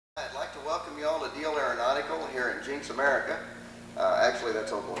I'd like to welcome you all to Deihl Aeronautical here in Jinx, America. Actually,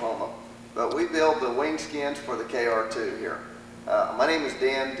 that's Oklahoma. But we build the wingskins for the KR2 here. My name is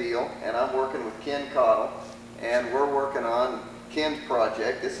Dan Deihl, and I'm working with Ken Cottle, and we're working on Ken's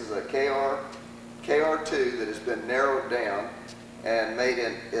project. This is a KR2 that has been narrowed down and made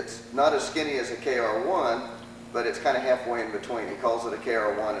in, it's not as skinny as a KR1, but it's kind of halfway in between. He calls it a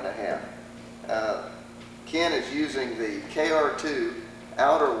KR1 and a half. Ken is using the KR2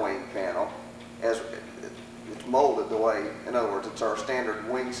 outer wing panel as it's molded the way, in other words, it's our standard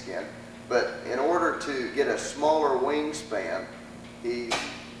wing skin. But in order to get a smaller wingspan, he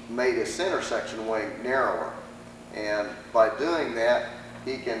made his center section wing narrower. And by doing that,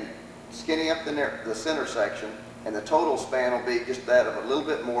 he can skinny up the center section, and the total span will be just that of a little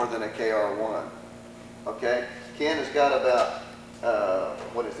bit more than a KR1. Okay? Ken has got about,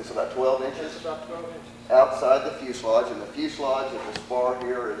 what is this, about 12 inches? It's about 12 inches. Outside the fuselage, and the fuselage of the spar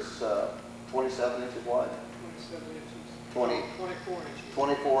here is 27 inches wide. 27 inches. 24 inches.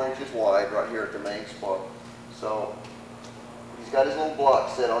 24 inches wide right here at the main spar. So he's got his little block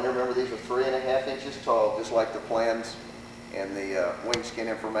set on there. Remember, these are 3.5 inches tall, just like the plans and the wingskin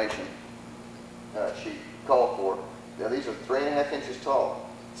information sheet called for. Now these are 3.5 inches tall.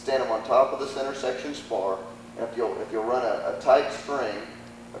 Stand them on top of the center section spar, and if you'll run a tight string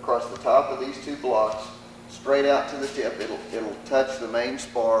across the top of these two blocks, straight out to the tip, it'll touch the main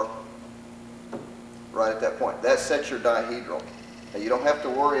spar right at that point. That sets your dihedral. Now you don't have to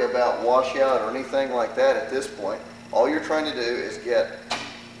worry about washout or anything like that at this point. All you're trying to do is get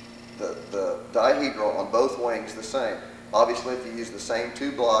the dihedral on both wings the same. Obviously, if you use the same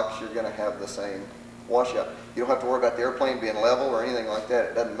two blocks, you're going to have the same washout. You don't have to worry about the airplane being level or anything like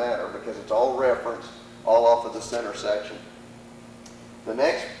that. It doesn't matter because it's all referenced, all off of the center section. The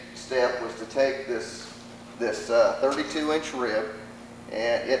next step was to take this 32-inch rib,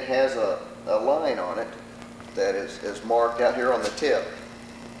 and it has a line on it that is marked out here on the tip.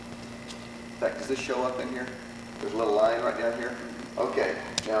 In fact, does this show up in here? There's a little line right down here. Okay,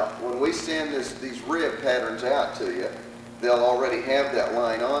 now when we send these rib patterns out to you, they'll already have that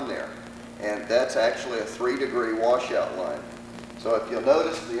line on there, and that's actually a 3-degree washout line. So if you'll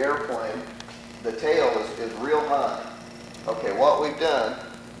notice the airplane, the tail is real high. Okay, what we've done,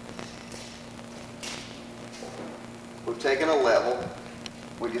 we've taken a level,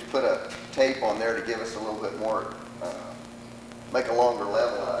 we just put a tape on there to give us a little bit more, make a longer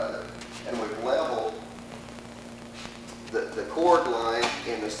level out of it. And we've leveled the chord line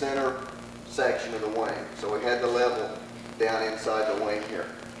in the center section of the wing. So we had the level down inside the wing here.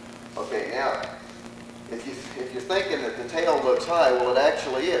 Okay, now, if you're thinking that the tail looks high, well, it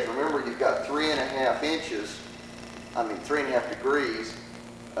actually is. Remember, you've got 3.5 degrees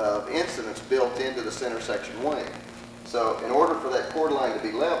of incidence built into the center section wing. So in order for that chord line to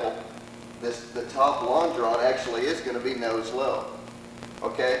be level, the top longeron actually is going to be nose low.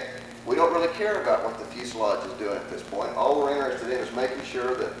 Okay? We don't really care about what the fuselage is doing at this point. All we're interested in is making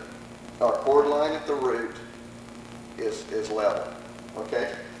sure that our chord line at the root is level.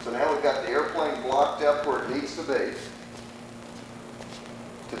 Okay? So now we've got the airplane blocked up where it needs to be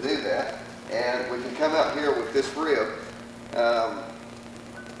to do that. And we can come out here with this rib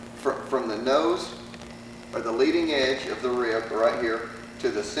from the nose, or the leading edge of the rib right here, to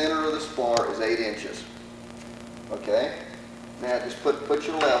the center of the spar is 8 inches. Okay? Now just put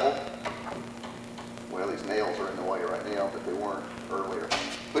your level. Well, these nails are in the way right now, but they weren't earlier.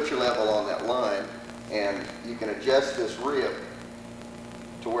 Put your level on that line, and you can adjust this rib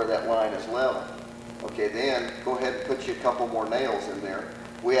to where that line is level. Okay, then go ahead and put you a couple more nails in there.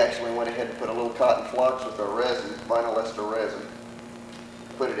 We actually went ahead and put a little cotton flux with our resin, vinyl ester resin.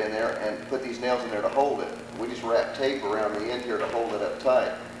 Put it in there and put these nails in there to hold it. We just wrap tape around the end here to hold it up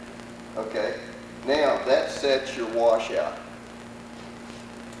tight. Okay, now that sets your washout.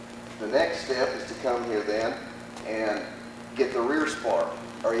 The next step is to come here then and get the rear spar.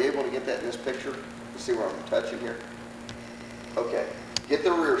 Are you able to get that in this picture? You see where I'm touching here? Okay, get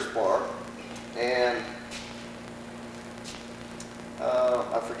the rear spar, and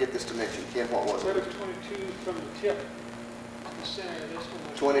I forget this dimension. Ken, what was it? It was 22 from the tip to the center of this one.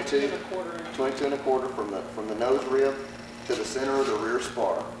 22 and a quarter from the nose rib to the center of the rear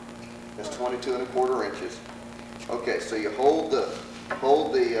spar. That's 22.25 inches. Okay, so you hold the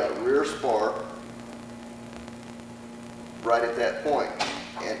rear spar right at that point,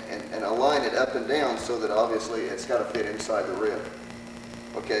 and align it up and down so that obviously it's got to fit inside the rib.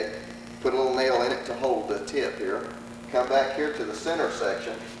 Okay, put a little nail in it to hold the tip here. Come back here to the center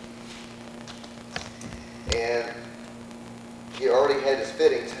section, and he already had his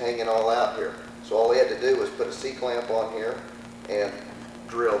fittings hanging all out here. So all he had to do was put a C-clamp on here and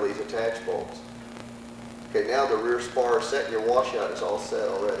drill these attach bolts. Okay, now the rear spar is set and your washout is all set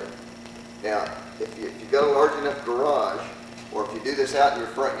already. Now, if you've got a large enough garage, or if you do this out in your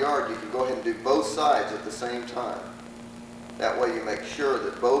front yard, you can go ahead and do both sides at the same time. That way you make sure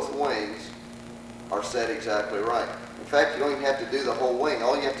that both wings are set exactly right. In fact, you don't even have to do the whole wing.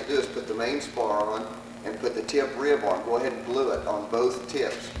 All you have to do is put the main spar on and put the tip rib on. Go ahead and glue it on both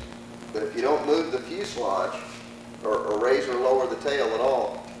tips. But if you don't move the fuselage or raise or lower the tail at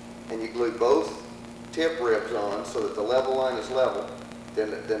all, and you glue both tip ribs on so that the level line is level,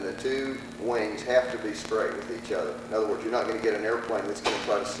 then the two wings have to be straight with each other. In other words, you're not going to get an airplane that's going to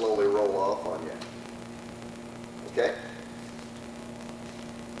try to slowly roll off on you. Okay?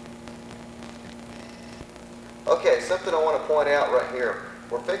 Okay, something I want to point out right here.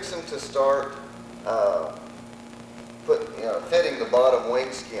 We're fixing to start fitting the bottom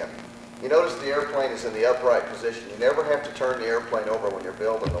wing skin. You notice the airplane is in the upright position. You never have to turn the airplane over when you're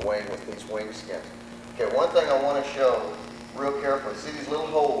building the wing with these wing skins. Okay, one thing I want to show real carefully, see these little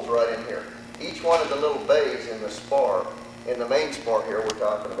holes right in here. Each one of the little bays in the spar, in the main spar here we're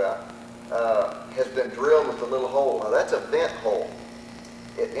talking about, has been drilled with a little hole. Now that's a vent hole.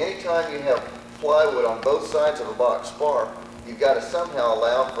 At any time you have plywood on both sides of a box spar, you've got to somehow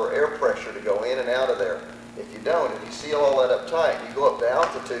allow for air pressure to go in and out of there. If you don't, if you seal all that up tight, you go up to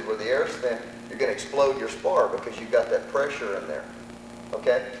altitude where the air's thin, you're going to explode your spar because you've got that pressure in there.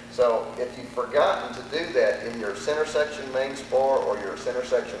 Okay? So if you've forgotten to do that in your center section main spar or your center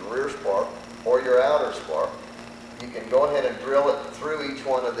section rear spar or your outer spar, you can go ahead and drill it through each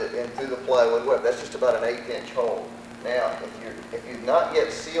one of the, and through the plywood web. That's just about an 1/8-inch hole. Now, if you've not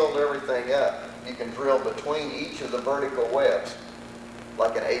yet sealed everything up, you can drill between each of the vertical webs,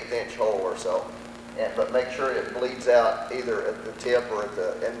 like an 1/8-inch hole or so. But make sure it bleeds out either at the tip or at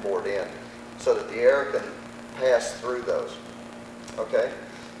the inboard end so that the air can pass through those. Okay?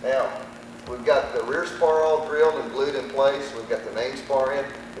 Now, we've got the rear spar all drilled and glued in place. We've got the main spar in.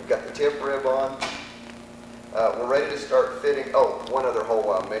 We've got the tip rib on. We're ready to start fitting. Oh, one other hole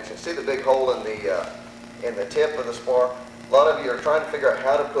I'll mention. See the big hole in the tip of the spar? A lot of you are trying to figure out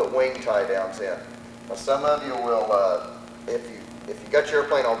how to put wing tie downs in. Now, some of you will, if you got your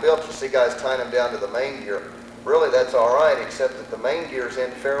airplane all built, you'll see guys tying them down to the main gear. Really, that's all right, except that the main gear is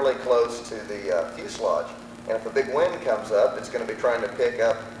in fairly close to the fuselage. And if a big wind comes up, it's going to be trying to pick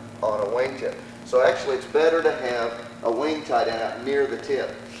up on a wingtip. So actually, it's better to have a wing tie down out near the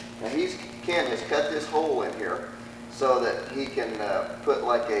tip. Now, Ken has cut this hole in here so that he can put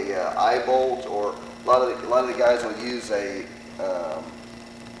like a eye bolt, or a lot of the guys will use a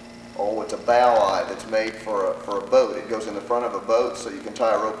it's a bow eye that's made for a boat. It goes in the front of a boat, so you can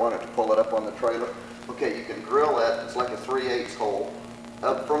tie a rope on it to pull it up on the trailer. Okay, you can drill that. It's like a 3/8 hole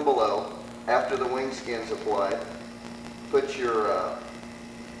up from below. After the wing skin's applied, put your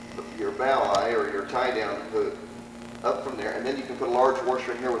bow eye or your tie down hook up from there, and then you can put a large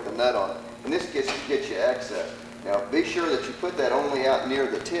washer in here with a nut on it. And this gets you access. Now, be sure that you put that only out near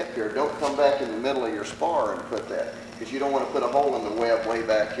the tip here. Don't come back in the middle of your spar and put that, because you don't want to put a hole in the web way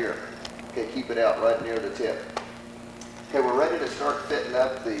back here. Okay, keep it out right near the tip. Okay, we're ready to start fitting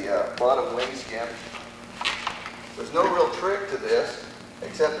up the bottom wing skin. There's no real trick to this,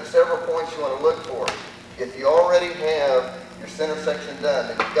 except there's several points you want to look for. If you already have your center section done,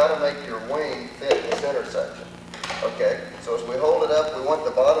 then you've got to make your wing fit the center section. Okay, so as we hold it up, we want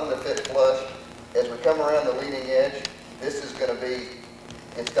the bottom to fit flush. As we come around the leading edge, this is going to be,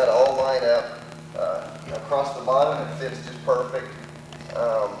 it's got to all line up. Across the bottom, it fits just perfect.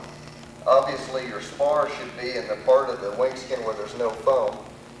 Obviously, your spar should be in the part of the wing skin where there's no foam.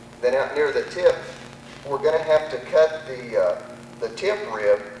 Then out near the tip, we're going to have to cut the tip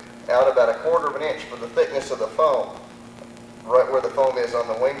rib out about 1/4 inch for the thickness of the foam, right where the foam is on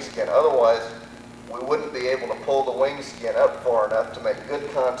the wing skin. Otherwise, we wouldn't be able to pull the wing skin up far enough to make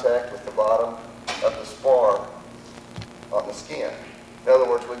good contact with the bottom of the spar on the skin. In other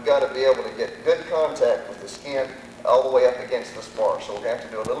words, we've got to be able to get good contact with the skin all the way up against the spar. So we're going to have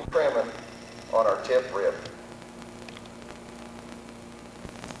to do a little trimming on our tip rib.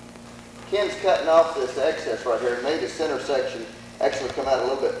 Ken's cutting off this excess right here. It made the center section actually come out a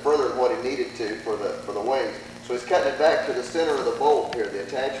little bit further than what he needed to for the wings. So he's cutting it back to the center of the bolt here, the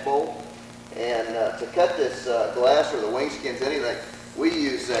attach bolt. And to cut this glass or the wing skins, anything, we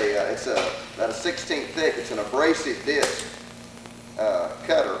use it's about a 1/16 thick. It's an abrasive disc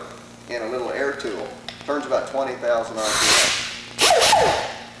cutter and a little air tool. Turns about 20,000 RPM.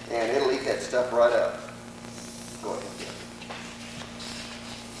 And it'll eat that stuff right up. Go ahead.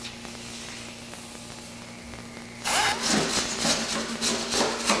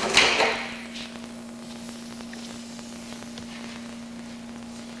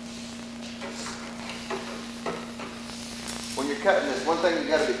 you're cutting this, one thing you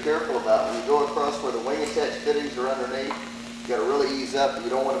got to be careful about when you go across where the wing attach fittings are underneath, you got to really ease up. You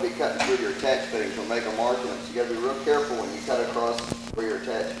don't want to be cutting through your attach fittings or make a mark in them. So you got to be real careful when you cut across where your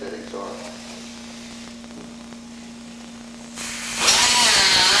attach fittings are.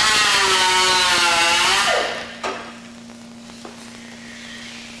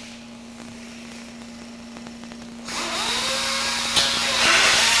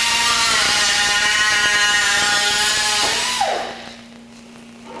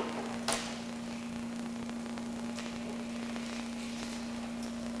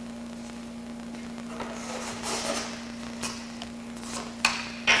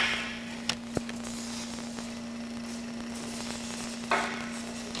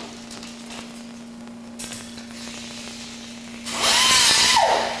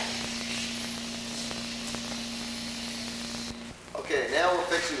 Okay, now we're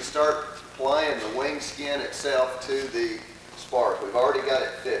fixing to start applying the wing skin itself to the spars. We've already got it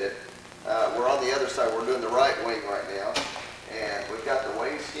fitted. We're on the other side. We're doing the right wing right now. And we've got the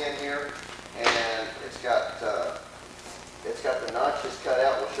wing skin here, and it's got the notches cut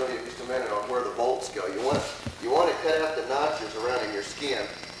out. We'll show you in just a minute on where the bolts go. You want to cut out the notches around in your skin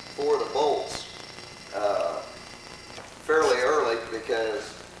for the bolts fairly early,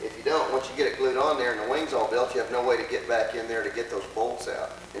 because if you don't, once you get it glued on there and the wing's all built, you have no way to get back in there to get those bolts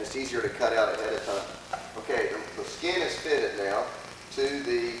out. And it's easier to cut out ahead of time. Okay, the skin is fitted now to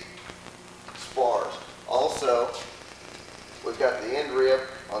the spars. Also, we've got the end rib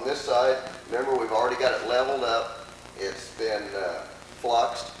on this side. Remember, we've already got it leveled up. It's been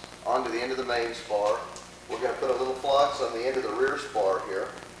fluxed onto the end of the main spar. We're going to put a little flux on the end of the rear spar here.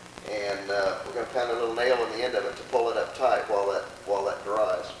 And we're going to pound a little nail in the end of it to pull it up tight while that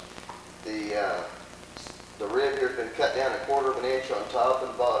dries. The rib here has been cut down 1/4 of an inch on top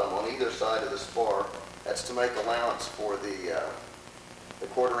and bottom on either side of the spar. That's to make allowance for the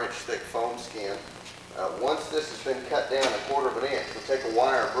 1/4 inch thick foam skin. Once this has been cut down 1/4 of an inch, we'll take a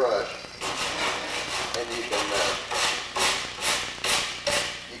wire brush and you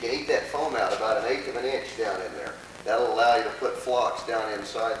can eat that foam out about 1/8 of an inch down in there. That'll allow you to put flocks down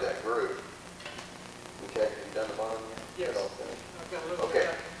inside that groove. Okay, have you done the bottom yet? Yes. I've got a little Okay.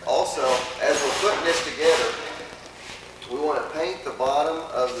 bit. Also, as we're putting this together, we want to paint the bottom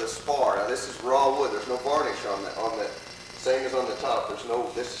of the spar. Now this is raw wood. There's no varnish on the same as on the top.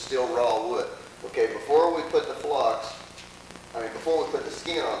 This is still raw wood. Okay, before we put the flocks, before we put the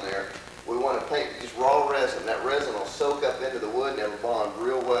skin on there, we want to paint just raw resin. That resin will soak up into the wood and it'll bond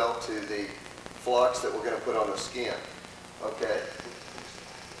real well to the flocks that we're going to put on the skin. Okay.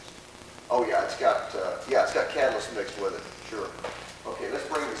 Oh yeah, it's got catalyst mixed with it. Sure. Okay, let's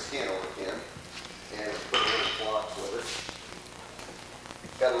bring the skin over in and put a little flocks with it.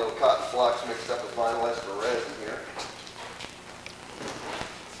 Got a little cotton flocks mixed up with vinyl ester resin here.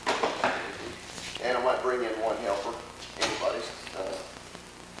 And I might bring in one helper. Anybody's.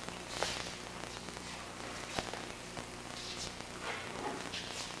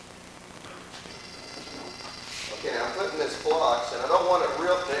 Okay, now I'm putting this flocks, and I don't want it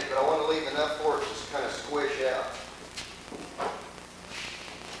real thick, but I want to leave enough for it to just kind of squish out.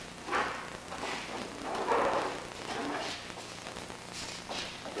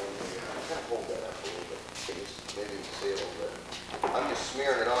 Hold that up a little bit. Maybe you can see it a little bit. I'm just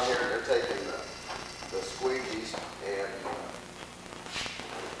smearing it on here, and they're taking the squeegees and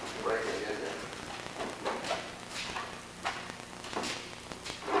breaking it in there.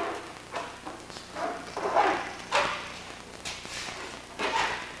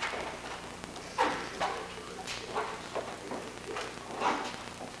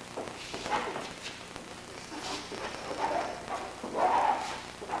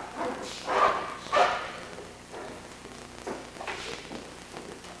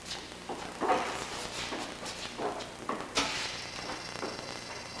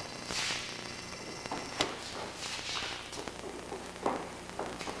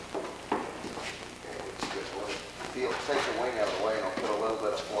 Take the wing out of the way, and I'll put a little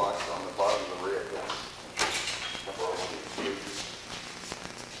bit of flux on the bottom of the rib.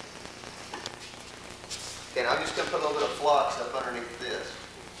 Okay, now I'm just going to put a little bit of flux up underneath this.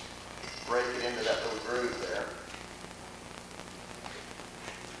 Break it into that little groove there.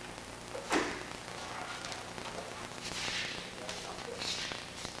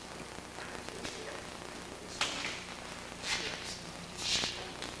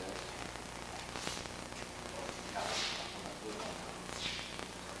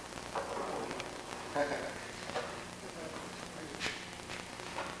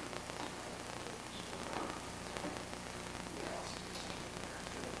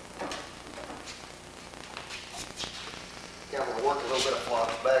 little bit of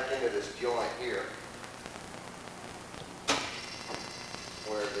flux back into this joint here,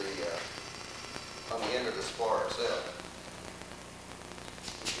 where on the end of the spar itself.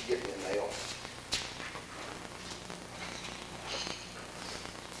 You can get me a nail.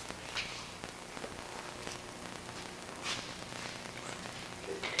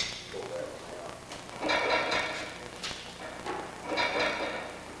 Okay, pull that one out.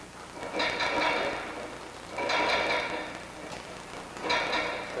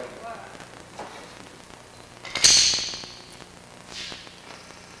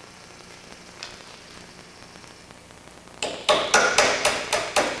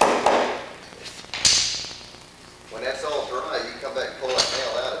 When that's all dry, you can come back and pull that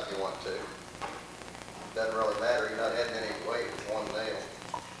nail out if you want to. Doesn't really matter. You're not adding any weight with one nail.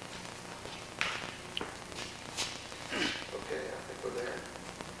 Okay, I think we're there.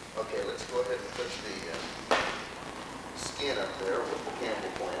 Okay, let's go ahead and put the skin up there with the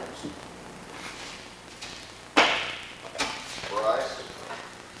Campbell clamps. Bryce.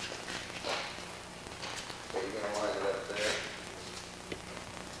 Okay, you're going to line it up there.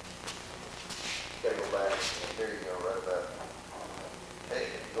 Gotta go back. There you go, right about. Hey,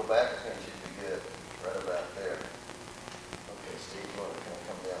 if you go back, I think it should be good. Right about there. Okay, Steve, you want to kind of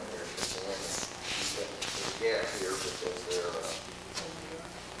come down here just a minute. There's a gap here because they're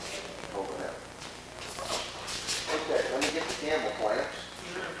open up. Okay, let me get the Campbell clamps.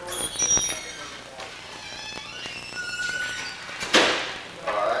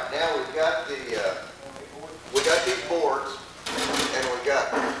 All right, now we've got these boards, and we've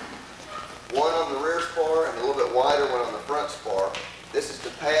got one on the rear spar and a little bit wider one on the front spar. This is to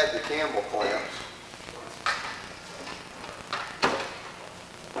pad the Campbell clamps.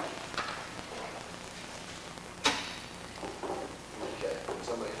 Okay, can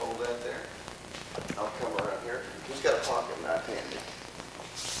somebody hold that there? I'll come around here. Who's got a pocket knife handy?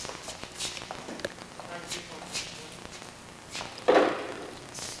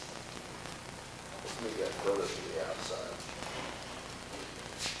 Let's move that further to the outside.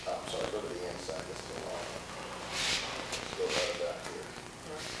 I'm sorry, go to the inside, that's too long. Let's go right about here.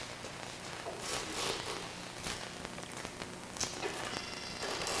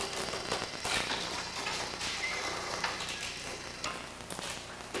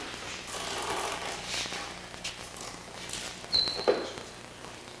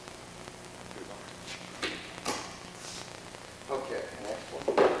 Okay, next one.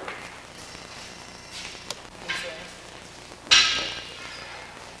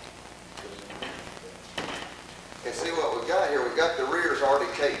 And see what we've got here, we've got the rears already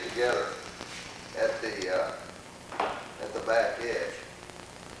taped together at the back edge.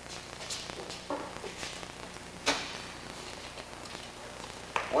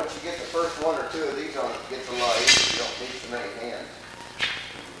 Once you get the first one or two of these on, it gets a lot easier. You don't need so many hands.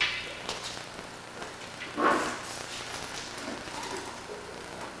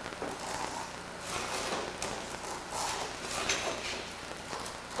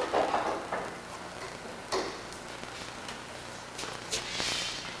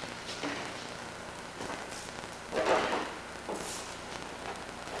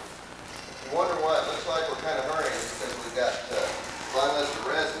 You wonder why it looks like we're kind of hurrying, because we've got fine list of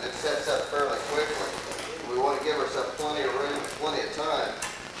resin. It sets up fairly quickly. We want to give ourselves plenty of room, plenty of time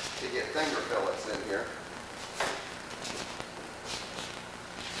to get finger fillets in here.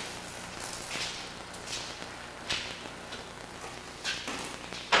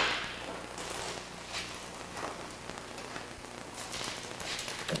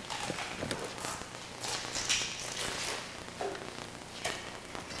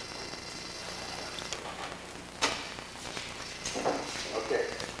 Okay,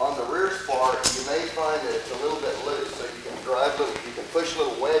 on the rear spar, you may find that it's a little bit loose, so you can push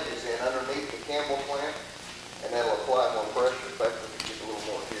little wedges in underneath the Campbell clamp, and that'll apply more pressure. In fact, let me get a little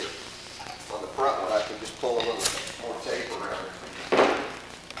more here. On the front one, I can just pull a little more tape around it.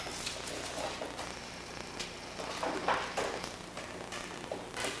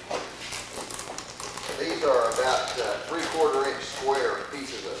 These are about 3/4 inch square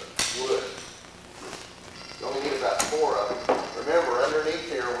pieces of wood. You only need about 4 of them. Remember, underneath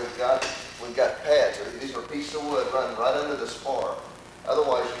here we've got pads. These are pieces of wood running right under the spar.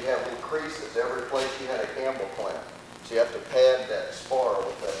 Otherwise, you have little creases every place you had a Campbell clamp. So you have to pad that spar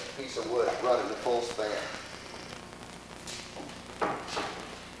with that piece of wood running the full span.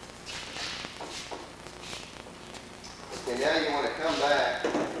 Okay, now you want to come back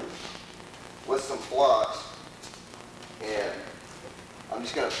with some blocks, and I'm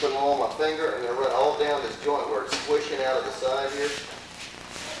just going to put them all on my finger. I'm going to run all down this joint where it's squishing out of the side here.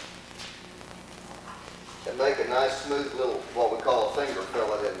 and make a nice smooth little, what we call a finger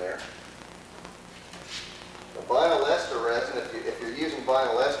fillet in there. The vinyl ester resin, if you're using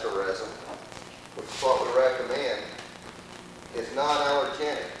vinyl ester resin, which is what we recommend, is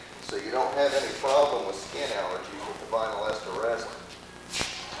non-allergenic. So you don't have any problem with skin allergies with the vinyl ester resin.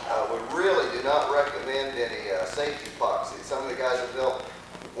 We really do not recommend any safety epoxy. Some of the guys have built,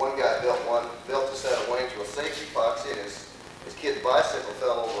 one guy built a set of wings with safety epoxy, and his kid's bicycle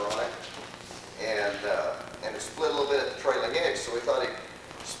fell over on it, and it split a little bit at the trailing edge. So we thought he'd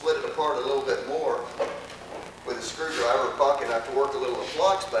split it apart a little bit more with a screwdriver pocket. I have to work a little of the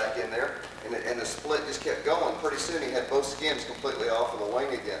flocks back in there, and the split just kept going. Pretty soon he had both skins completely off of the wing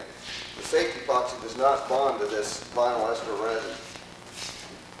again. The safety epoxy does not bond to this vinyl ester resin.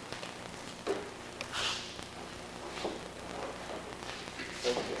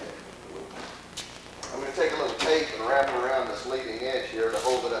 I'm going to take a little tape and wrap it around this leading edge here to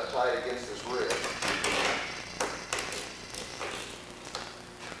hold it up tight against this rib.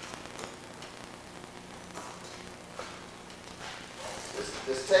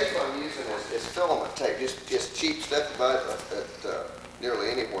 This tape I'm using is filament tape, just cheap stuff you buy at nearly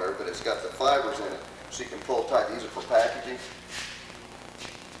anywhere, but it's got the fibers in it so you can pull tight. These are for packaging.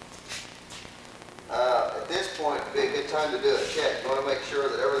 At this point, it'd be a good time to do a check. You want to make sure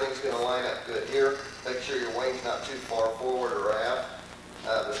that everything's going to line up good here. Make sure your wing's not too far forward or aft.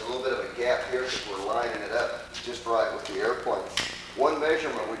 There's a little bit of a gap here because we're lining it up just right with the airplane. One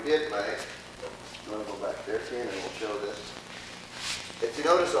measurement we did make, I'm going to go back there, Ken, and we'll show this. If you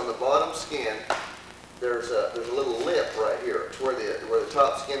notice on the bottom skin, there's a little lip right here. It's where the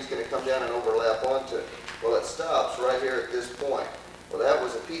top skin's going to come down and overlap onto it. Well, it stops right here at this point. Well, that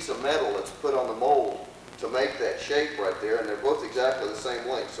was a piece of metal that's put on the mold to make that shape right there, and they're both exactly the same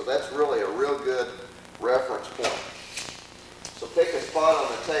length. So that's really a real good reference point. So pick a spot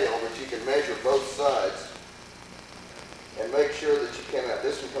on the tail that you can measure both sides and make sure that you come out.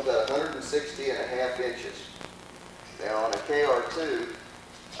 This one comes out 160.5 inches. Now on a KR2,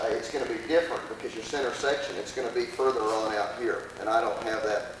 it's going to be different because your center section, it's going to be further on out here, and I don't have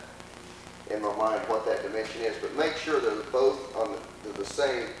that in my mind what that dimension is, but make sure they're both they're the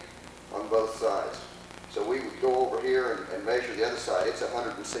same on both sides. So we would go over here and measure the other side. It's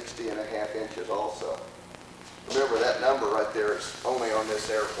 160.5 inches also. Remember that number right there is only on this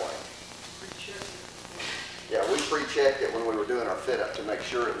airplane. Yeah, we pre-checked it when we were doing our fit up to make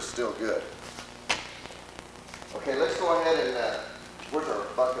sure it was still good. Okay, let's go ahead and, where's our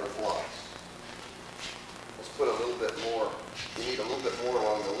bucket of blocks? Let's put a little bit more, you need a little bit more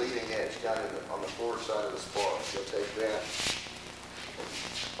along the leading edge down on the forward side of the spar. You'll take that.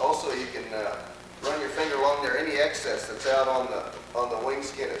 Also, you can run your finger along there. Any excess that's out on the wing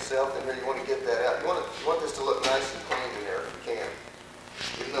skin itself in here, you want to get that out. You want this to look nice and clean in there if you can,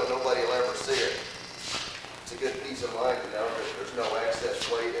 even though nobody will ever see it. It's a good peace of mind to know that there's no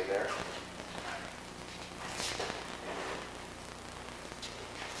excess weight in there.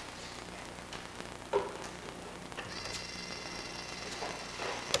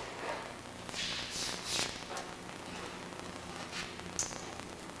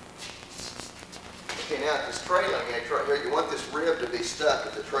 Okay, now at this trailing edge right here, you want this rib to be stuck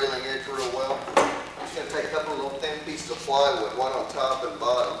at the trailing edge real well. I'm just going to take a couple of little thin pieces of plywood, one on top and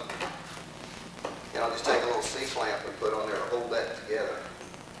bottom, and I'll just take a little C-clamp and put on there to hold that together.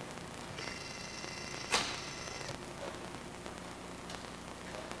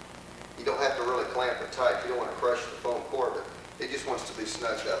 You don't have to really clamp it tight. You don't want to crush the foam core, but it just wants to be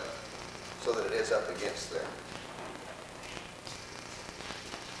snugged up so that it is up against there.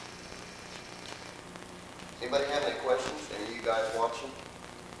 Anybody have any questions? Any of you guys watching?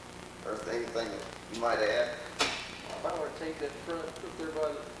 Or anything that you might add? If I were to take that front, put there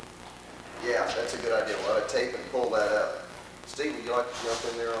by the... Yeah, that's a good idea. A lot of tape and pull that up. Steve, would you like to jump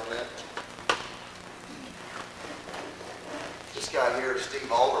in there on that? This guy here is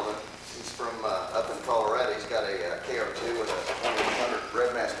Steve Alderman. He's from up in Colorado. He's got a KR2 with a 2100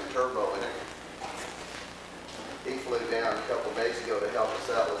 Redmaster turbo in it. He flew down a couple days ago to help us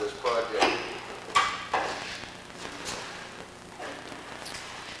out with this project.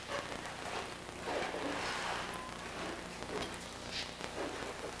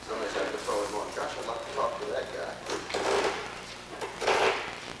 Somebody's got the phone going, gosh, I'd like to talk to that guy.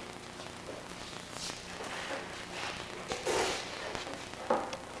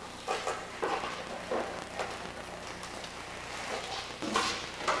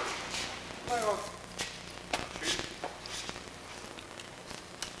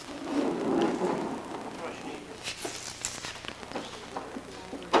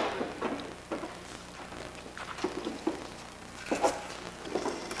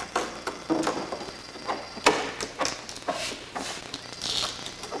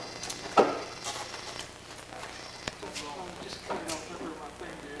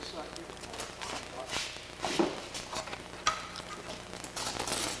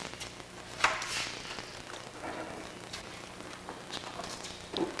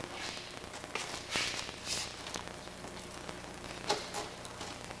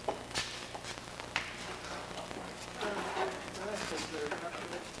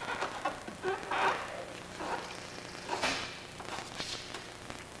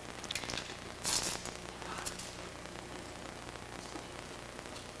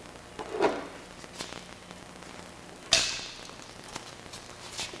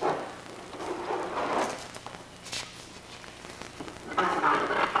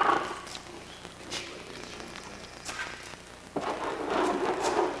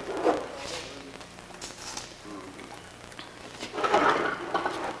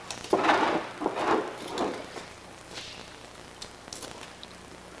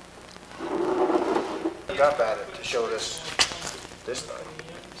 up at it to show this thing.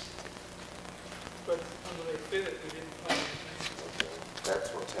 But under they fit it, we didn't find anything. That's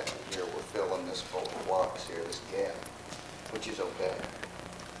what's happening here. We're filling this full of blocks here, this gap, which is okay.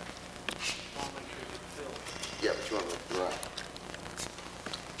 I'll make sure it's filled. Yeah, but you want to look right.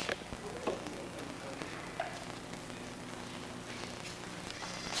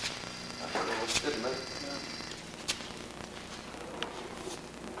 Looks good to me.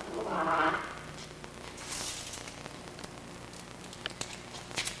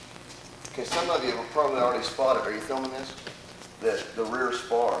 Okay, some of you have probably already spotted. Are you filming this? The rear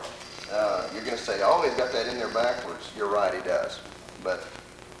spar. You're going to say, oh, he's got that in there backwards. You're right, he does. But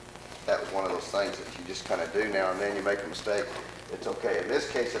that was one of those things that you just kind of do now and then. You make a mistake. It's okay. In this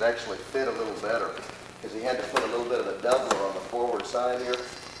case, it actually fit a little better because he had to put a little bit of a doubler on the forward side here.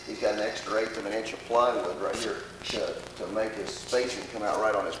 He's got an extra 1/8 of an inch of plywood right here to make his spacing come out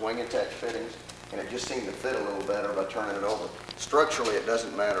right on his wing attach fittings. And it just seemed to fit a little better by turning it over. Structurally, it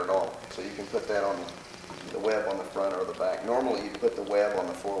doesn't matter at all. So you can put that on the web on the front or the back. Normally, you put the web on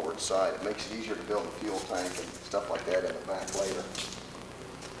the forward side. It makes it easier to build a fuel tank and stuff like that in the back later.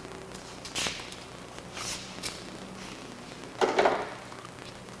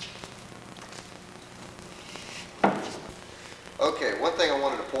 Okay, one thing I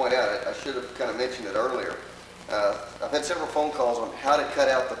wanted to point out, I should have kind of mentioned it earlier. I've had several phone calls on how to cut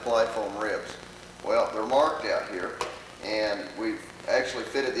out the ply foam ribs. Well, they're marked out here, and we've actually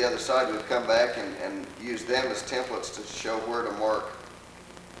fitted the other side. We've come back and used them as templates to show where to mark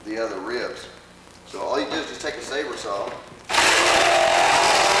the other ribs. So all you do is just take a saber saw.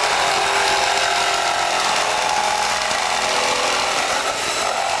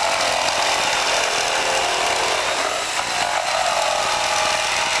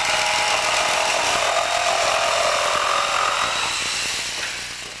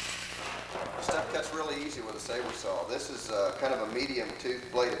 This is kind of a medium tooth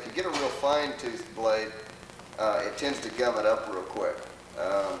blade. If you get a real fine tooth blade, it tends to gum it up real quick.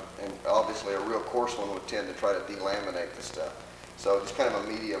 And obviously a real coarse one would tend to try to delaminate the stuff. So just kind of a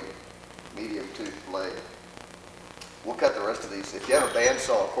medium tooth blade. We'll cut the rest of these. If you have a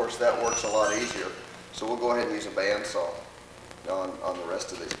bandsaw, of course, that works a lot easier. So we'll go ahead and use a bandsaw on the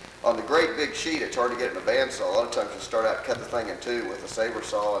rest of these. On the great big sheet, it's hard to get in a bandsaw. A lot of times you start out, cut the thing in two with a saber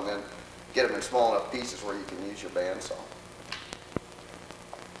saw, and then get them in small enough pieces where you can use your bandsaw.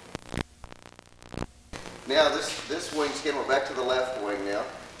 Now this wing skin, we're back to the left wing now.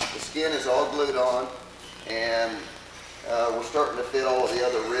 The skin is all glued on, and we're starting to fit all of the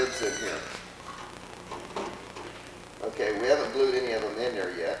other ribs in here. Okay, we haven't glued any of them in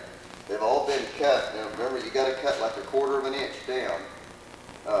there yet. They've all been cut. Now remember, you got to cut like 1/4 of an inch down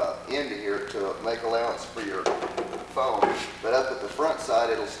into here to make allowance for your foam. But up at the front side,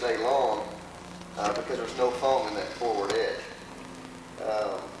 it'll stay long because there's no foam in that forward edge.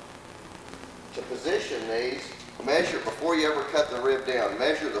 To position these, measure, before you ever cut the rib down,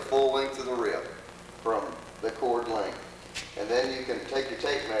 measure the full length of the rib from the cord length. And then you can take your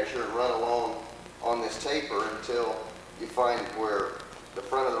tape measure and run along on this taper until you find where the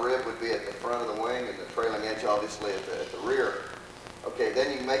front of the rib would be at the front of the wing and the trailing edge obviously at the rear. Okay, then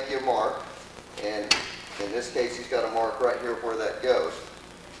you can make your mark, and in this case he's got a mark right here where that goes.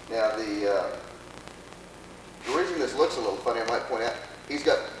 Now the reason this looks a little funny, I might point out, he's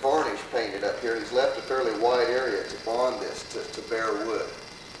got varnish painted up here. He's left a fairly wide area to bond this to bare wood.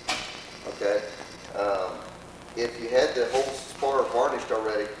 Okay, if you had the whole spar varnished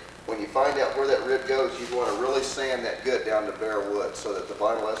already, when you find out where that rib goes, you'd want to really sand that good down to bare wood so that the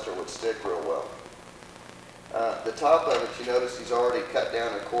vinyl ester would stick real well. The top of it, you notice he's already cut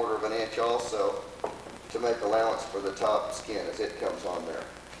down 1/4 of an inch also to make allowance for the top skin as it comes on there.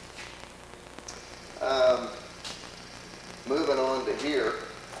 Moving on to here,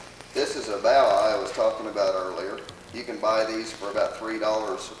 this is a bow I was talking about earlier. You can buy these for about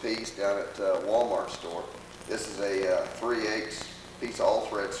 $3 a piece down at Walmart store. This is a 3/8 piece of all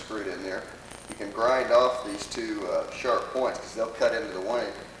thread screwed in there. You can grind off these two sharp points because they'll cut into the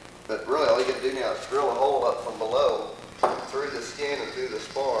wing. But really all you got to do now is drill a hole up from below through the skin and through the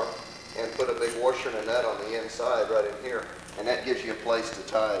spar and put a big washer and a nut on the inside right in here, and that gives you a place to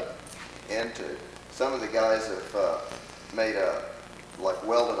tie into. Some of the guys have made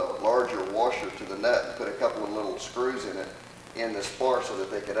welded a larger washer to the nut and put a couple of little screws in it in the spar so that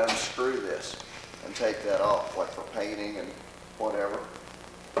they could unscrew this and take that off, like for painting and whatever.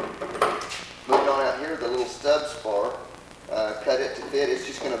 Moving on out here, the little stub spar, cut it to fit. It's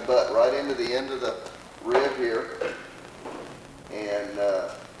just going to butt right into the end of the rib here, and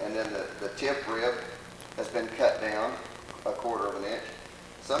then the tip rib has been cut down 1/4 of an inch.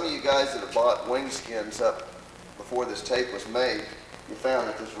 Some of you guys that have bought wingskins up before this tape was made, you found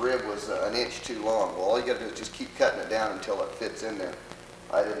that this rib was an inch too long. Well, all you got to do is just keep cutting it down until it fits in there.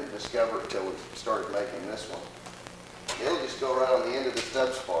 I didn't discover it until we started making this one. It'll just go right on the end of the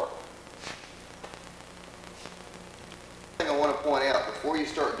stub spar. Thing I want to point out before you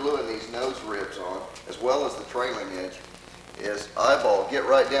start gluing these nose ribs on, as well as the trailing edge, is eyeball, get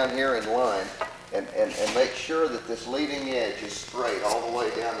right down here in line and make sure that this leading edge is straight all the way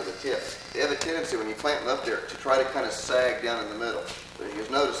down to the tip. They have a tendency when you clamp them up there to try to kind of sag down in the middle. But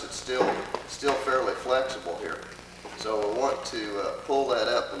you'll notice it's still fairly flexible here. So we'll want to pull that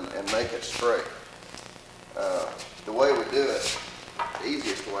up and make it straight. The way we do it, the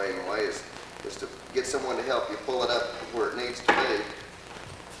easiest way anyway, is to get someone to help you pull it up where it needs to be,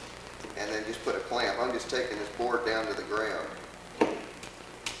 and then just put a clamp. I'm just taking this board down to the ground,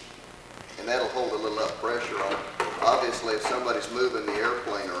 and that'll hold a little up pressure on it. Obviously, if somebody's moving the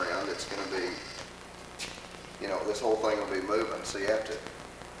airplane around, it's going to be, you know, this whole thing will be moving, so you have to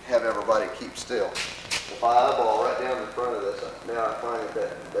have everybody keep still. If I eyeball right down in front of this, now I find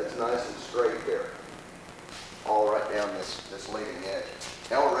that's nice and straight there, all right down this leading edge.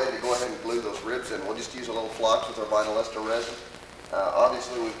 Now we're ready to go ahead and glue those ribs in. We'll just use a little flux with our vinyl ester resin.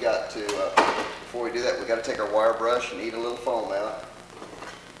 Obviously, we've got to, before we do that, we've got to take our wire brush and eat a little foam out,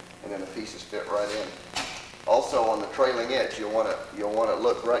 and then the pieces fit right in. Also, on the trailing edge, you'll want to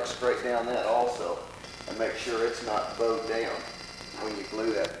look right straight down that also, and make sure it's not bowed down when you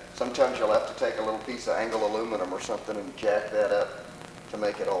glue that. Sometimes you'll have to take a little piece of angle aluminum or something and jack that up to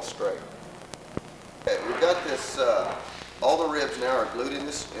make it all straight. Okay, we've got this. All the ribs now are glued in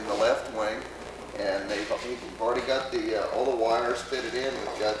the left wing, and we've already got all the wires fitted in.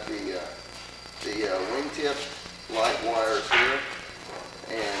 We've got the wingtip light wires here,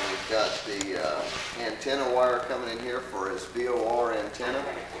 and we've got the antenna wire coming in here for his VOR antenna.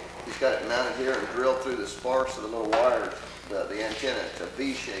 He's got it mounted here and drilled through the spar, so the little wire, the antenna, it's a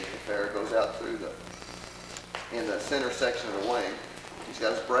V-shaped affair, goes out through in the center section of the wing. He's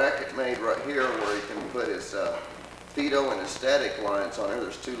got his bracket made right here where he can put his FIDO and his static lines on there.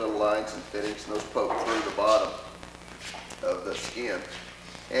 There's two little lines and fittings, and those poke through the bottom of the skin.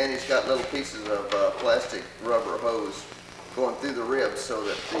 And he's got little pieces of plastic rubber hose going through the ribs so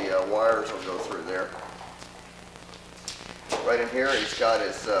that the wires will go through there. Right in here he's got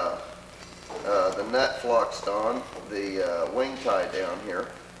his the nut fluxed on, the wing tie down here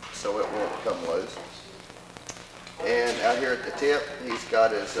so it won't come loose. And out here at the tip he's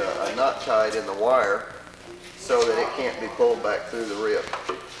got his a nut tied in the wire so that it can't be pulled back through the rib.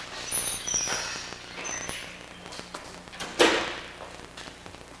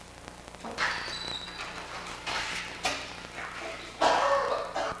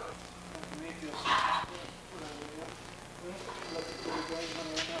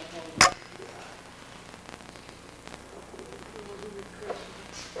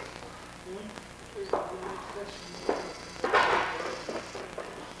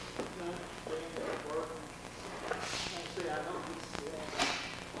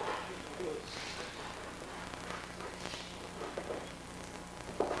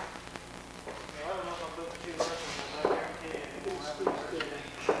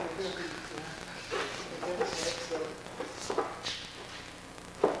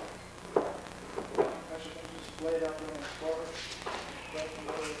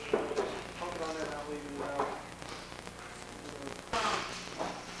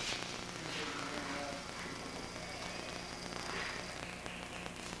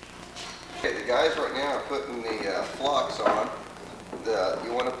 Okay, the guys right now are putting the flocks on.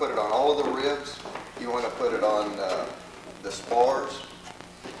 You want to put it on all of the ribs, you want to put it on the spars,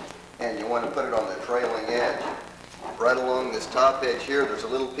 and you want to put it on the trailing edge. Right along this top edge here, there's a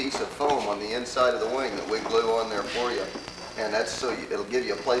little piece of foam on the inside of the wing that we glue on there for you. And that's so it'll give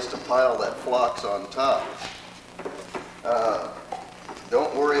you a place to pile that flocks on top.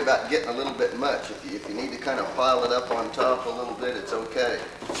 Don't worry about getting a little bit much. If you need to kind of pile it up on top a little bit, it's okay,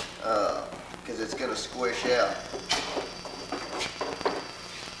 because it's going to squish out.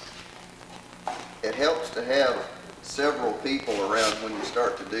 It helps to have several people around when you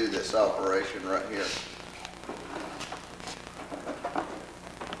start to do this operation right here.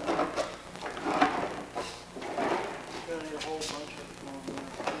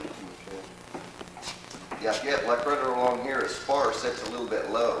 Yeah, like right along here, his spar sits a little bit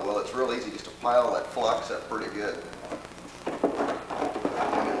low. Well, it's real easy just to pile that flux up pretty good,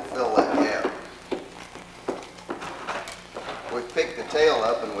 and it'll fill that gap. We've picked the tail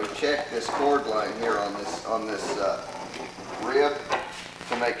up and we've checked this cord line here on this rib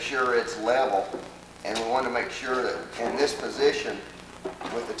to make sure it's level, and we want to make sure that in this position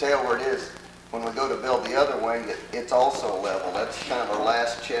with the tail where it is, when we go to build the other wing, that it's also level. That's kind of our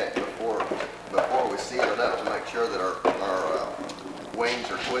last check before we seal it up to make sure that our wings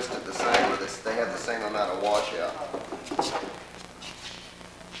are twisted the same, or they have the same amount of washout.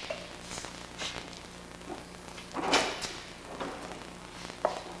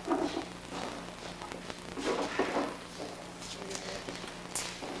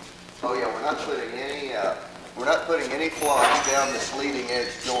 Oh yeah, we're not putting any flocks down this leading edge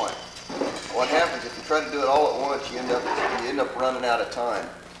joint. What happens if you try to do it all at once, you end up running out of time.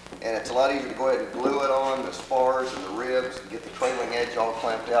 And it's a lot easier to go ahead and glue it on the spars and the ribs and get the trailing edge all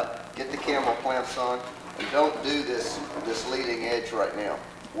clamped out. Get the camel clamps on, and don't do this leading edge right now.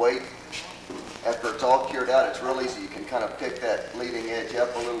 Wait. After it's all cured out, it's real easy. You can kind of pick that leading edge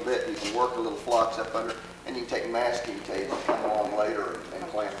up a little bit, and you can work the little flocks up under, and you can take masking tape and come along later and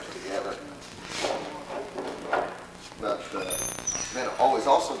clamp it together. But then, oh, he's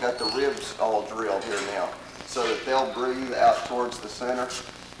also got the ribs all drilled here now, so that they'll breathe out towards the center.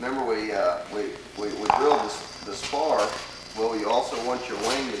 Remember, we drilled the spar. Well, you also want your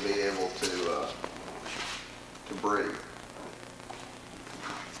wing to be able to breathe.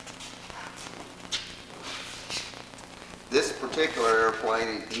 This particular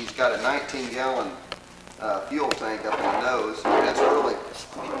airplane, he's got a 19-gallon fuel tank up in the nose, and that's really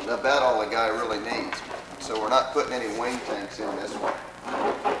about all the guy really needs. So we're not putting any wing tanks in this one.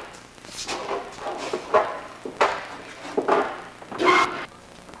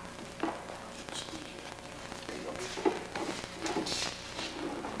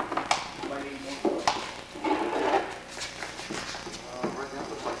 Right now,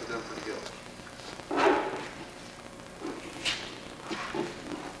 looks like they're doing pretty good.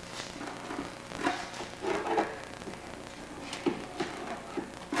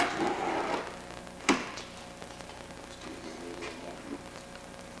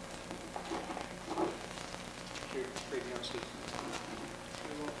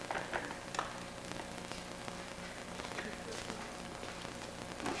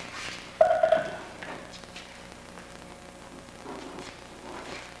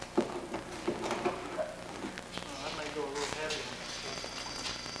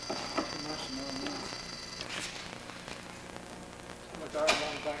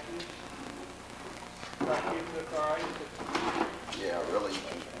 Yeah, really, you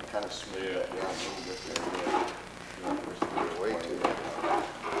can kind of smooth that down a little bit there. Yeah. Way too much.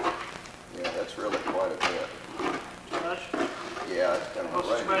 Yeah, that's really quite a bit. Too much? Yeah, it's kind of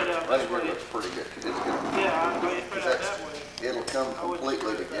right here looks pretty good, because it's going to, Yeah, I'm going to put it that way. it'll come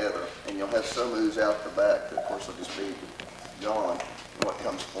completely together, and you'll have some ooze out the back that, of course, will just be gone. And what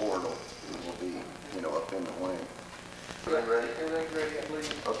comes forward will be, you know, up in the wing. Everything ready? Everything's ready, I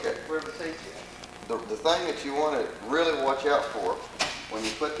believe. Okay. Wherever it takes you. The thing that you want to really watch out for when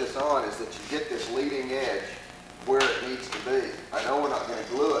you put this on is that you get this leading edge where it needs to be. I know we're not going to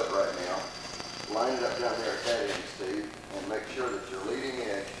glue it right now. Line it up down there at that end, Steve, and make sure that your leading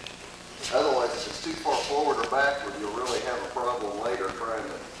edge, otherwise if it's too far forward or backward, you'll really have a problem later trying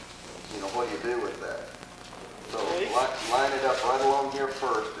to, you know, what do you do with that? So line it up right along here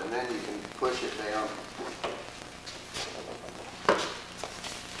first, and then you can push it down.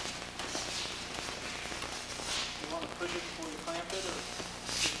 Push it before you clamp it, or?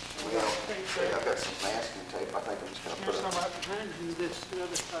 Well, I've got some masking tape. I think I'm just going to put Here's it. some right behind you, this the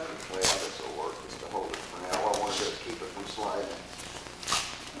other side. Well, this will work just to hold it for now. All I want to do is keep it from sliding.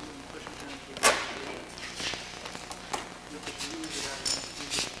 Push it down to the position. Look at you, you got it.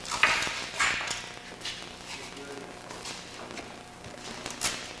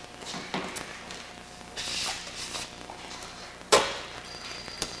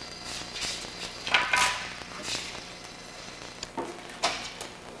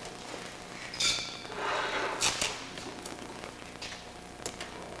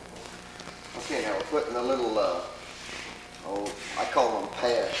 Okay, now we're putting a little, I call them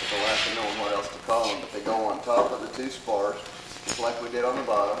pads, for lack of knowing what else to call them, but they go on top of the two spars, just like we did on the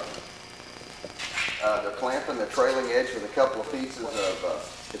bottom. They're clamping the trailing edge with a couple of pieces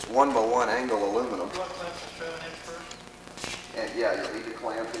of, it's 1x1 angle aluminum. You want to clamp the trailing edge first? And yeah, you'll need to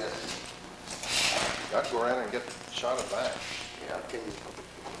clamp it. Got to go around and get a shot of that. Yeah, can you?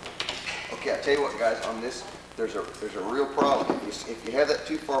 Okay, I tell you what, guys, on this, there's a real problem. If you have that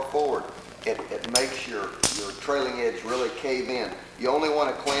too far forward, it makes your trailing edge really cave in. You only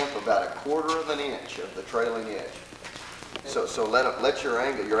want to clamp about 1/4 of an inch of the trailing edge. So let your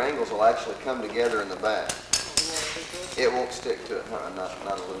angles will actually come together in the back. It won't stick to it, not You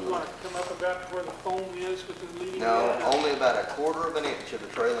aluminum. want to come up about to where the foam is with the leading No, edge? only about 1/4 of an inch of the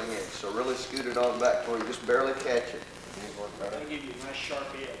trailing edge. So really scoot it on back to where you just barely catch it. These work better. That'll give you a nice sharp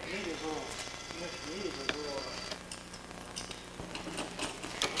edge. Need is a little, need is a little,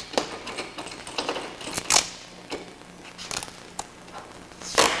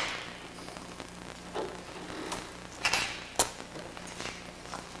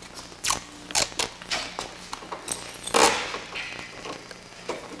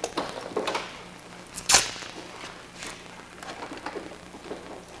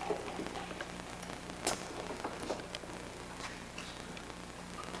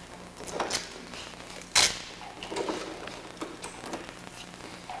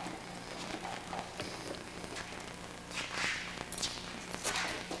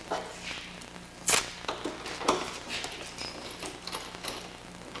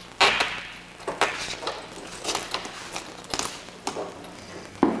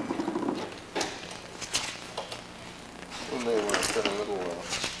 We may want to put a little,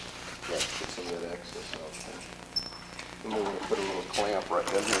 yeah, get some of that excess out there. We may want to put a little clamp right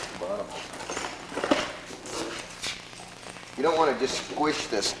down here at the bottom. You don't want to just squish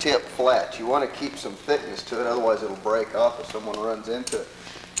this tip flat. You want to keep some thickness to it, otherwise it'll break off if someone runs into it.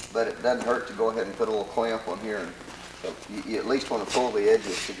 But it doesn't hurt to go ahead and put a little clamp on here. And so you at least want to pull the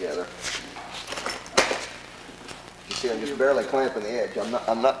edges together. You see, I'm just barely clamping the edge.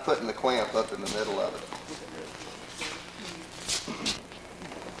 I'm not putting the clamp up in the middle of it.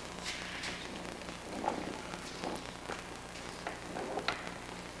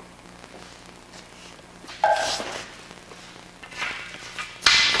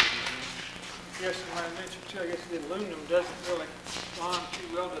 yes, and I mentioned too, I guess the aluminum doesn't really bond too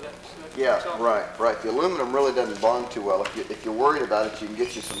well to that. So that's Yeah, all- right. The aluminum really doesn't bond too well. If you're worried about it, you can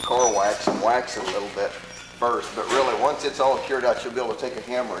get you some car wax and wax it a little bit first. But really, once it's all cured out, you'll be able to take a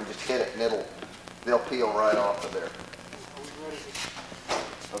hammer and just hit it, and they'll peel right off of there. Are we ready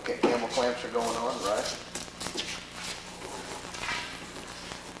to? Okay, camel clamps are going on, right?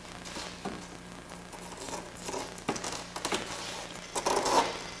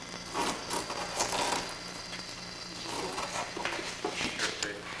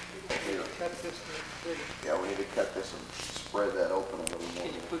 Here. Cut this thing. Yeah, we need to cut this and spread that open a little more.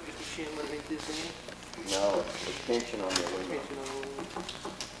 Can you put the shim underneath this end? No, it's tension on the aluminum. Tension on the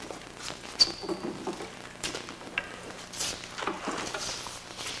aluminum.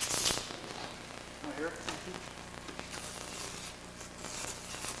 Right here?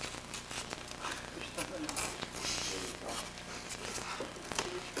 Push that in.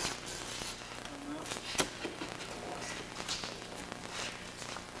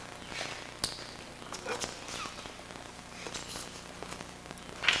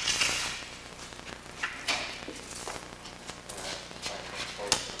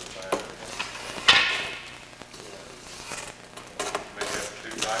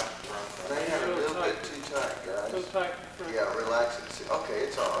 They had a little bit too tight, guys. So tight. Yeah, relax it. See, okay,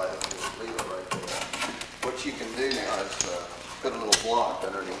 it's all right. Just leave it right there. What you can do now is put a little block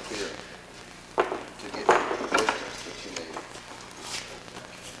underneath here to get the distance that you need.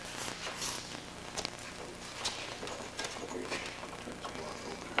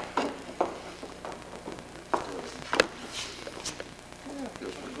 Yeah,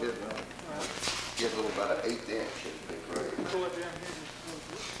 feels pretty good, right? Give a little about an 1/8 inch. It'd be great. Pull it down here.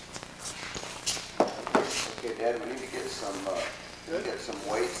 Okay, Dad, we need to get some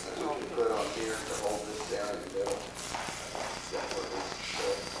weights that we can put on here to hold this down in the middle. That's what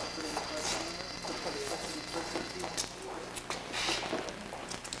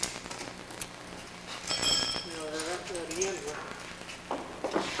You know, they're up at the end here.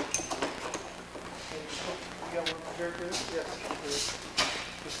 You got one here, too? Yes.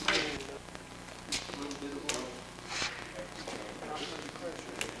 Just a little bit of oil. Not really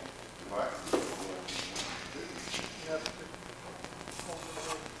pressure. What? You have to hold it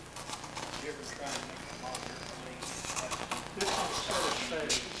over. You ever try and make it longer? This one's sort of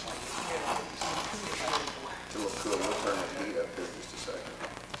steady. Yeah, it's not too steady. It's a little cool. We'll turn the heat up here just a second.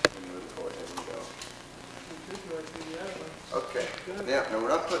 And move it, go ahead and go. We could go to the other one. Okay. Now we're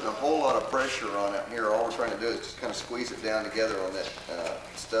not putting a whole lot of pressure on it here. All we're trying to do is just kind of squeeze it down together on that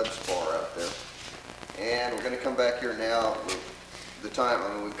stub spar out there. And we're going to come back here now.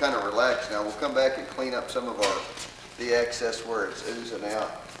 We've kind of relaxed now. We'll come back and clean up some of the excess where it's oozing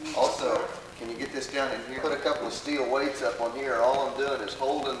out. Also, can you get this down in here? Put a couple of steel weights up on here. All I'm doing is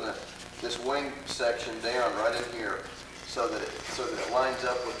holding this wing section down right in here so that it lines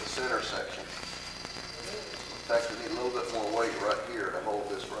up with the center section. In fact, we need a little bit more weight right here to hold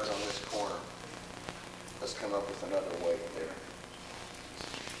this right on this corner. Let's come up with another weight there.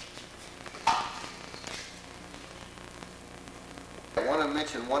 I want to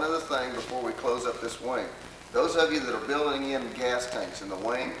mention one other thing before we close up this wing. Those of you that are building in gas tanks in the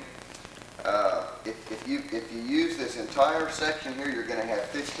wing, if you use this entire section here, you're going to have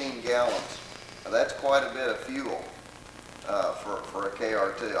 15 gallons. Now, that's quite a bit of fuel for a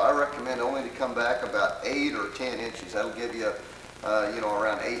KR2. I recommend only to come back about 8 or 10 inches. That'll give you,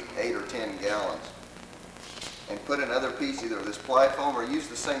 around 8 or 10 gallons. And put another piece, either of this ply foam or use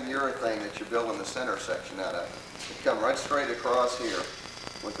the same urethane that you're building the center section out of. You come right straight across here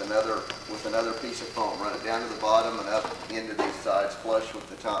with another piece of foam. Run it down to the bottom and up into these sides, flush with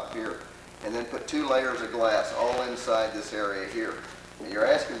the top here. And then put 2 layers of glass all inside this area here. And you're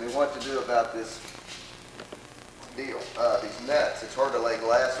asking me what to do about this deal, these nuts. It's hard to lay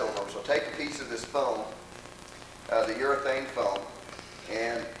glass over them. So take a piece of this foam, the urethane foam,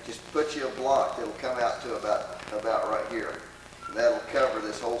 and just put you a block that'll come out to about right here. And that'll cover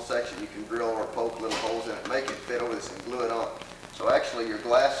this whole section. You can drill or poke little holes in it, make it fit over this and glue it on. So actually your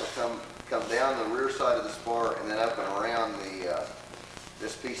glass will come down the rear side of the spar and then up and around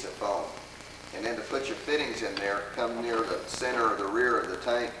this piece of foam. And then to put your fittings in there, come near the center or the rear of the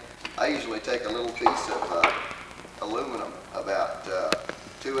tank. I usually take a little piece of aluminum, about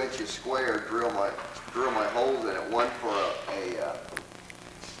 2 inches square, drill my holes in it, one for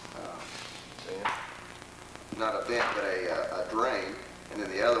not a vent, but a drain, and then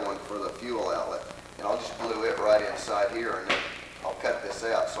the other one for the fuel outlet. And I'll just glue it right inside here, and then I'll cut this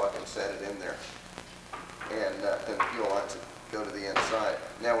out so I can set it in there. And then the fuel lines go to the inside.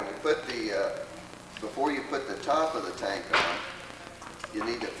 Now when you put before you put the top of the tank on, you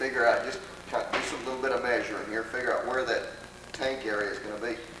need to figure out, just do a little bit of measuring here, figure out where that tank area is going to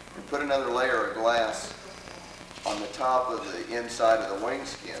be. And put another layer of glass on the top of the inside of the wing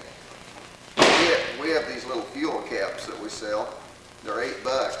skin. We have these little fuel caps that we sell. They're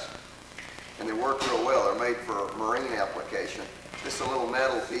 $8 and they work real well. They're made for marine application. This is a little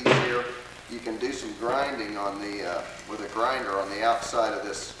metal piece here. You can do some grinding on with a grinder on the outside of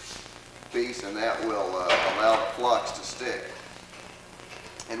this piece, and that will allow the flux to stick.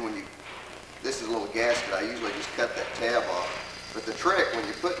 And this is a little gasket. I usually just cut that tab off. But the trick when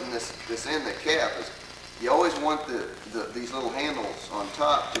you're putting this in the cap is you always want these little handles on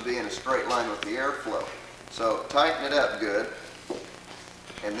top to be in a straight line with the airflow. So tighten it up good,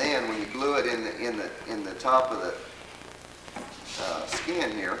 and then when you glue it in the top of the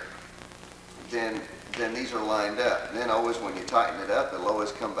skin here, then these are lined up. And then always when you tighten it up, it'll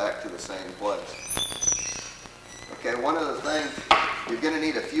always come back to the same place. Okay, one of the things, you're going to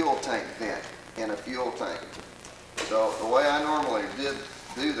need a fuel tank vent in a fuel tank. So the way I normally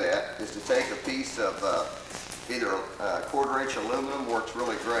do that is to take a piece of either a 1/4 inch aluminum, works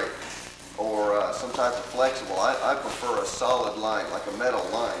really great, or some type of flexible. I prefer a solid line, like a metal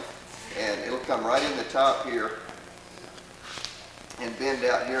line, and it'll come right in the top here and bend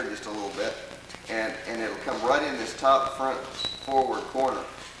out here just a little bit, and it'll come right in this top front forward corner.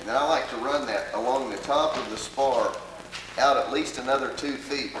 And then I like to run that along the top of the spar out at least another 2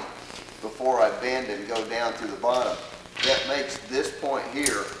 feet before I bend and go down through the bottom. That makes this point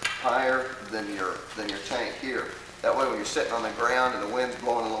here higher than your tank here. That way when you're sitting on the ground and the wind's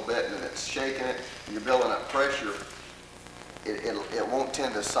blowing a little bit and it's shaking it, and you're building up pressure, it won't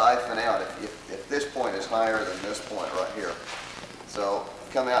tend to siphon out if this point is higher than this point right here. So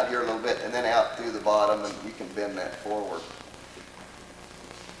come out here a little bit and then out through the bottom, and you can bend that forward.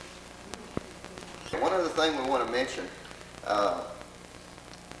 One other thing we want to mention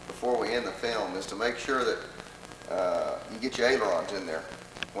before we end the film is to make sure that you get your ailerons in there.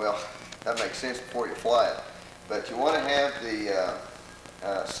 Well, that makes sense before you fly it. But you want to have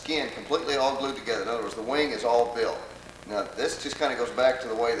the skin completely all glued together. In other words, the wing is all built. Now, this just kind of goes back to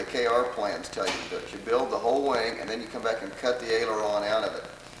the way the KR plans tell you to do it. You build the whole wing, and then you come back and cut the aileron out of it.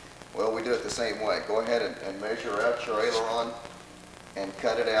 Well, we do it the same way. Go ahead and measure out your aileron and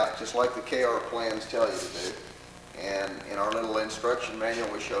cut it out just like the KR plans tell you to do. And in our little instruction manual,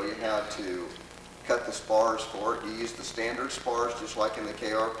 we show you how to cut the spars for it. You use the standard spars just like in the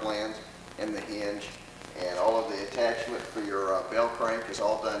KR plans, and the hinge, and all of the attachment for your bell crank is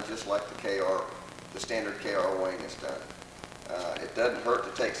all done just like the standard KR wing is done. It doesn't hurt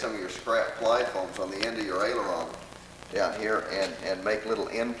to take some of your scrap ply foams on the end of your aileron down here and make little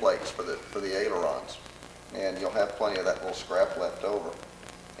end plates for the ailerons. And you'll have plenty of that little scrap left over.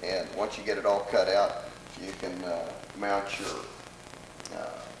 And once you get it all cut out, you can mount your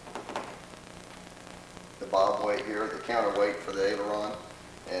the bob weight here, the counterweight for the aileron,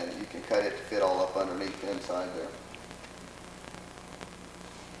 and you can cut it to fit all up underneath inside there.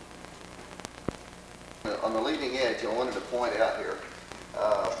 On the leading edge, I wanted to point out here,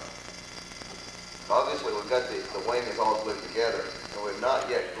 obviously we've got the wing is all glued together, and we've not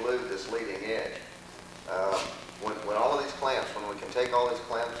yet glued this leading edge. When all of these clamps, when we can take all these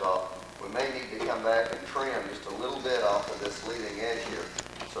clamps off, we may need to come back and trim just a little bit off of this leading edge here,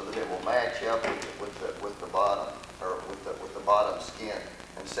 so that it will match up with the bottom, or with the bottom skin,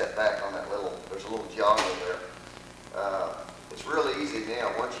 and set back on that little. There's a little jogger there. It's really easy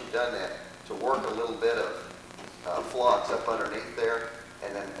now, once you've done that, to work a little bit of flocks up underneath there,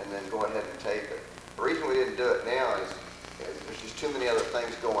 and then go ahead and tape it. The reason we didn't do it now is there's just too many other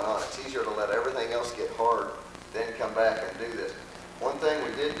things going on. It's easier to let everything else get hard, then come back and do this. One thing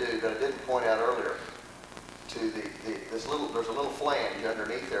we did do that I didn't point out earlier, there's a little flange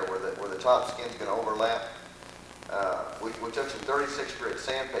underneath there where the top skin's going to overlap. We took some 36 grit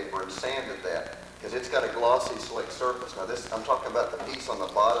sandpaper and sanded that, because it's got a glossy, slick surface. Now this, I'm talking about the piece on the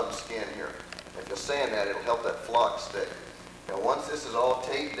bottom skin here. If you sand that, it'll help that flock stick. Now once this is all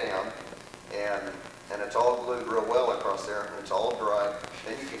taped down and it's all glued real well across there and it's all dry,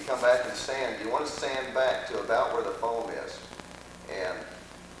 then you can come back and sand. You want to sand back to about where the foam is. And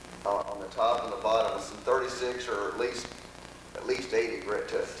on the top and the bottom with some 36 or at least 80 grit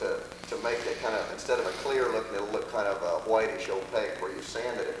to make it kind of, instead of a clear looking, it'll look kind of a whitish opaque where you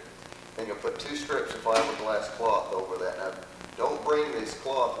sanded it. Then you'll put 2 strips of fiberglass cloth over that. Now, don't bring this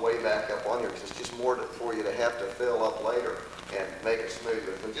cloth way back up on here, because it's just more for you to have to fill up later and make it smooth.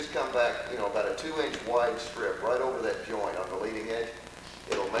 If we just come back, about a 2-inch wide strip right over that joint on the leading edge,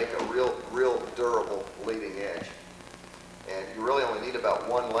 it'll make a real durable leading edge. And you really only need about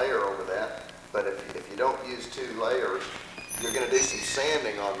 1 layer over that. But if you don't use 2 layers, you're going to do some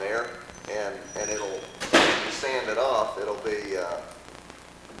sanding on there, and it'll, if you sand it off, it'll be,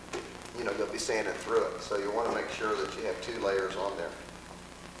 you'll be sanding through it. So you want to make sure that you have 2 layers on there.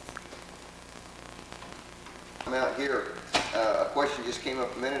 I'm out here. A question just came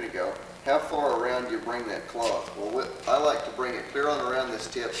up a minute ago. How far around do you bring that cloth? Well, I like to bring it clear on around this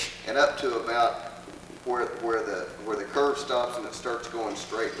tip and up to about where the curve stops and it starts going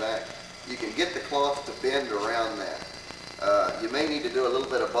straight back. You can get the cloth to bend around that. You may need to do a little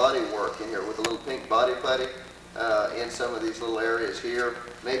bit of body work in here with a little pink body putty in some of these little areas here,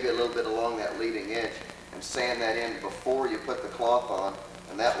 maybe a little bit along that leading edge, and sand that in before you put the cloth on,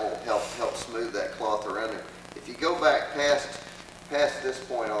 and that will help smooth that cloth around there. If you go back past this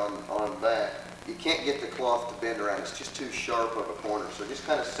point on back, you can't get the cloth to bend around. It's just too sharp of a corner. So just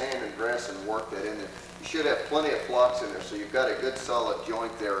kind of sand and dress and work that in there. You should have plenty of flocks in there, so you've got a good solid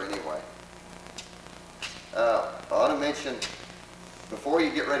joint there anyway. I ought to mention, before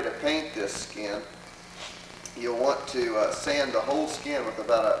you get ready to paint this skin, you'll want to sand the whole skin with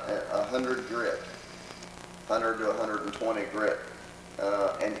about 100 grit, 100 to 120 grit.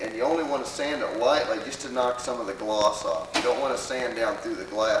 And you only want to sand it lightly just to knock some of the gloss off. You don't want to sand down through the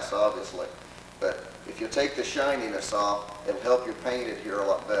glass, obviously. But if you take the shininess off, it'll help you paint it here a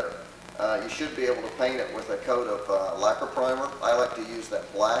lot better. You should be able to paint it with a coat of lacquer primer. I like to use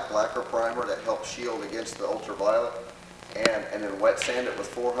that black lacquer primer that helps shield against the ultraviolet. And then wet sand it with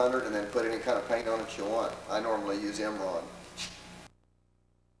 400 and then put any kind of paint on it you want. I normally use Emerald.